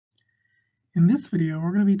In this video,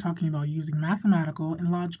 we're going to be talking about using mathematical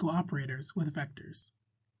and logical operators with vectors.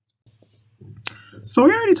 So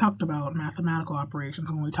we already talked about mathematical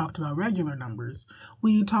operations when we talked about regular numbers.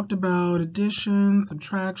 We talked about addition,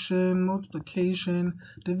 subtraction, multiplication,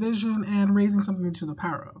 division, and raising something to the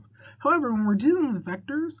power of. However, when we're dealing with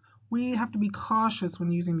vectors, we have to be cautious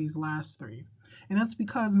when using these last three. And that's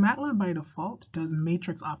because MATLAB by default does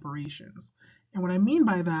matrix operations. And what I mean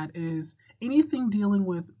by that is anything dealing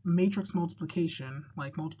with matrix multiplication,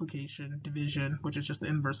 like multiplication, division, which is just the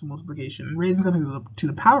inverse of multiplication, and raising something to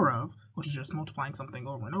the power of, which is just multiplying something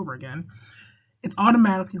over and over again, it's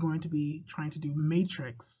automatically going to be trying to do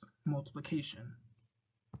matrix multiplication.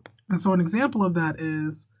 And so an example of that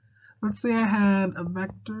is, let's say I had a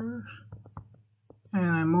vector and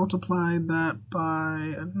I multiplied that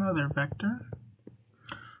by another vector.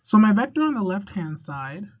 So my vector on the left-hand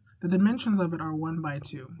side, the dimensions of it are 1 by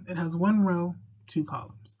 2. It has 1 row, 2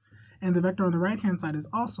 columns. And the vector on the right-hand side is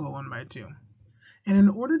also 1 by 2. And in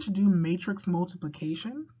order to do matrix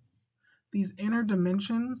multiplication, these inner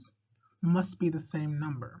dimensions must be the same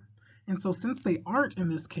number. And so since they aren't in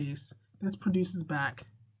this case, this produces back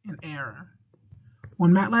an error.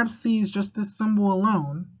 When MATLAB sees just this symbol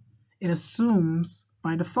alone, it assumes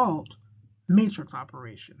by default matrix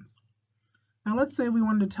operations. Now let's say we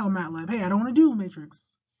wanted to tell MATLAB, hey, I don't want to do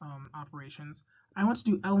matrix operations. I want to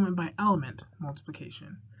do element by element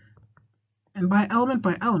multiplication. And by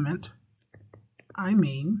element, I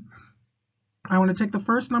mean I want to take the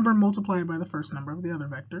first number and multiply it by the first number of the other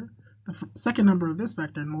vector, the second number of this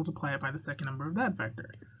vector, and multiply it by the second number of that vector.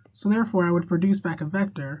 So therefore, I would produce back a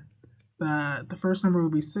vector that the first number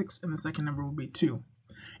would be 6 and the second number would be 2.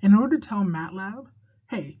 In order to tell MATLAB,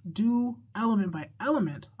 hey, do element by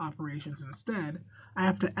element operations instead, I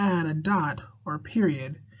have to add a dot or a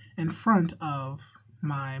period in front of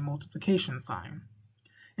my multiplication sign.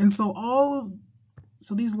 And so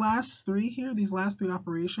these last three here, these last three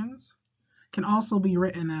operations, can also be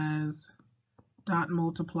written as dot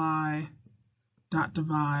multiply, dot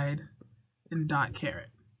divide, and dot caret.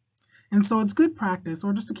 And so it's good practice,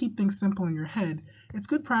 or just to keep things simple in your head, it's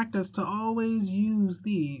good practice to always use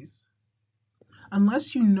these.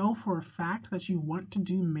 Unless you know for a fact that you want to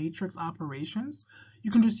do matrix operations,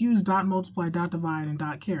 you can just use dot multiply, dot divide, and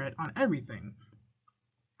dot caret on everything.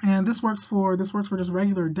 And this works for just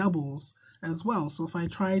regular doubles as well. So if I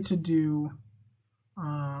try to do,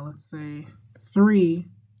 let's say 3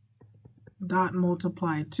 dot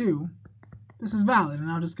multiply 2, this is valid,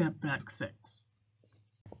 and I'll just get back 6.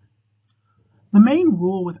 The main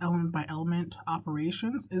rule with element by element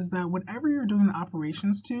operations is that whatever you're doing the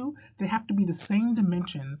operations to, they have to be the same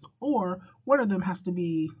dimensions, or one of them has to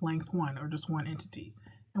be length 1, or just one entity.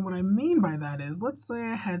 And what I mean by that is, let's say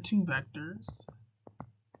I had two vectors,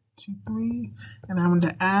 2, 3, and I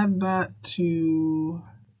wanted to add that to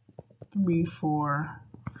 3, 4,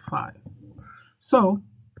 5. So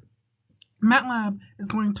MATLAB is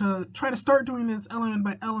going to try to start doing this element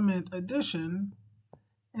by element addition,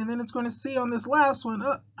 and then it's going to see on this last one,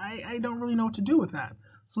 I don't really know what to do with that.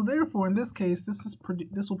 So therefore, in this case,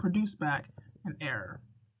 this will produce back an error.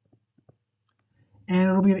 And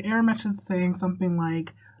it'll be an error message saying something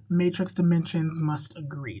like matrix dimensions must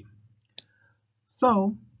agree.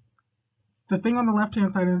 So the thing on the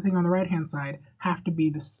left-hand side and the thing on the right-hand side have to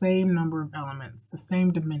be the same number of elements, the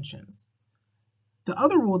same dimensions. The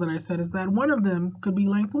other rule that I said is that one of them could be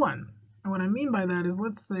length 1. And what I mean by that is,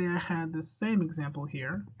 let's say I had this same example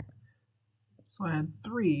here. So I had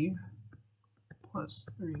 3 plus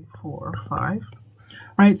 3, 4, 5.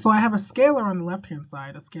 Right, so I have a scalar on the left-hand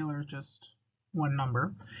side. A scalar is just one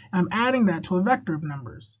number. And I'm adding that to a vector of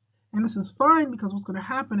numbers. And this is fine because what's going to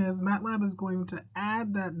happen is MATLAB is going to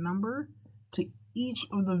add that number to each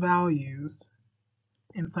of the values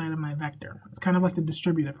inside of my vector. It's kind of like the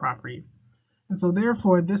distributive property. And so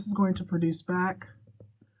therefore, this is going to produce back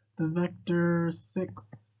the vector 6,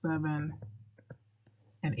 7,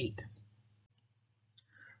 and 8.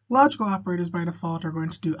 Logical operators by default are going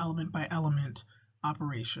to do element by element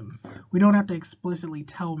operations. We don't have to explicitly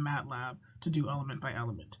tell MATLAB to do element by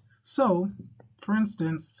element. So, for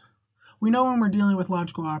instance, we know when we're dealing with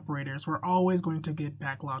logical operators, we're always going to get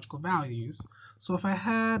back logical values. So if I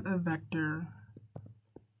had a vector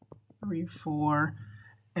 3, 4,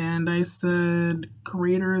 and I said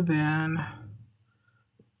greater than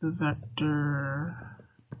the vector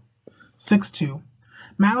 6, 2,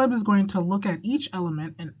 MATLAB is going to look at each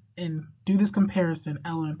element and do this comparison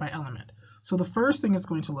element by element. So the first thing it's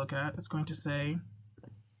going to look at is going to say,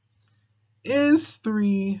 is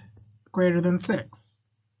 3 greater than 6?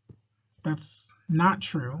 That's not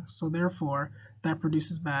true, so therefore that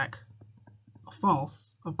produces back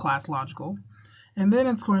false of class logical. And then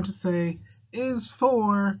it's going to say, is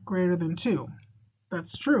 4 greater than 2?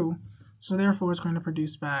 That's true, so therefore it's going to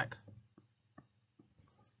produce back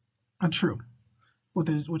a true,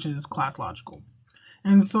 which is class logical.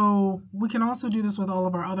 And so we can also do this with all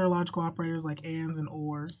of our other logical operators like ands and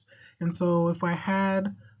ors. And so if I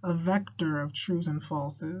had a vector of trues and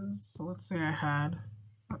falses, so let's say I had,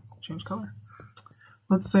 change color.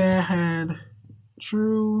 Let's say I had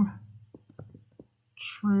true,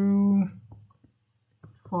 true,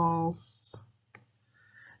 false,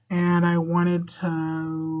 and I wanted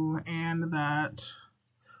to AND that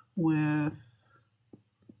with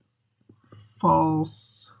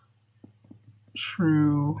false,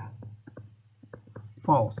 true,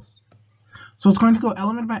 false. So it's going to go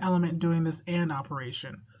element by element doing this AND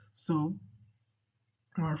operation. So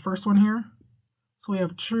our first one here, so we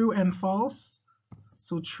have true and false.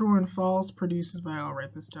 So true and false produces back, I'll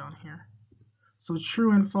write this down here. So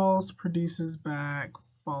true and false produces back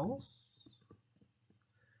false.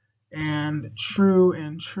 And true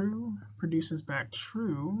produces back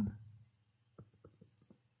true.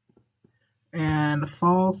 And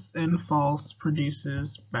false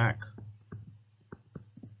produces back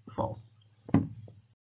false.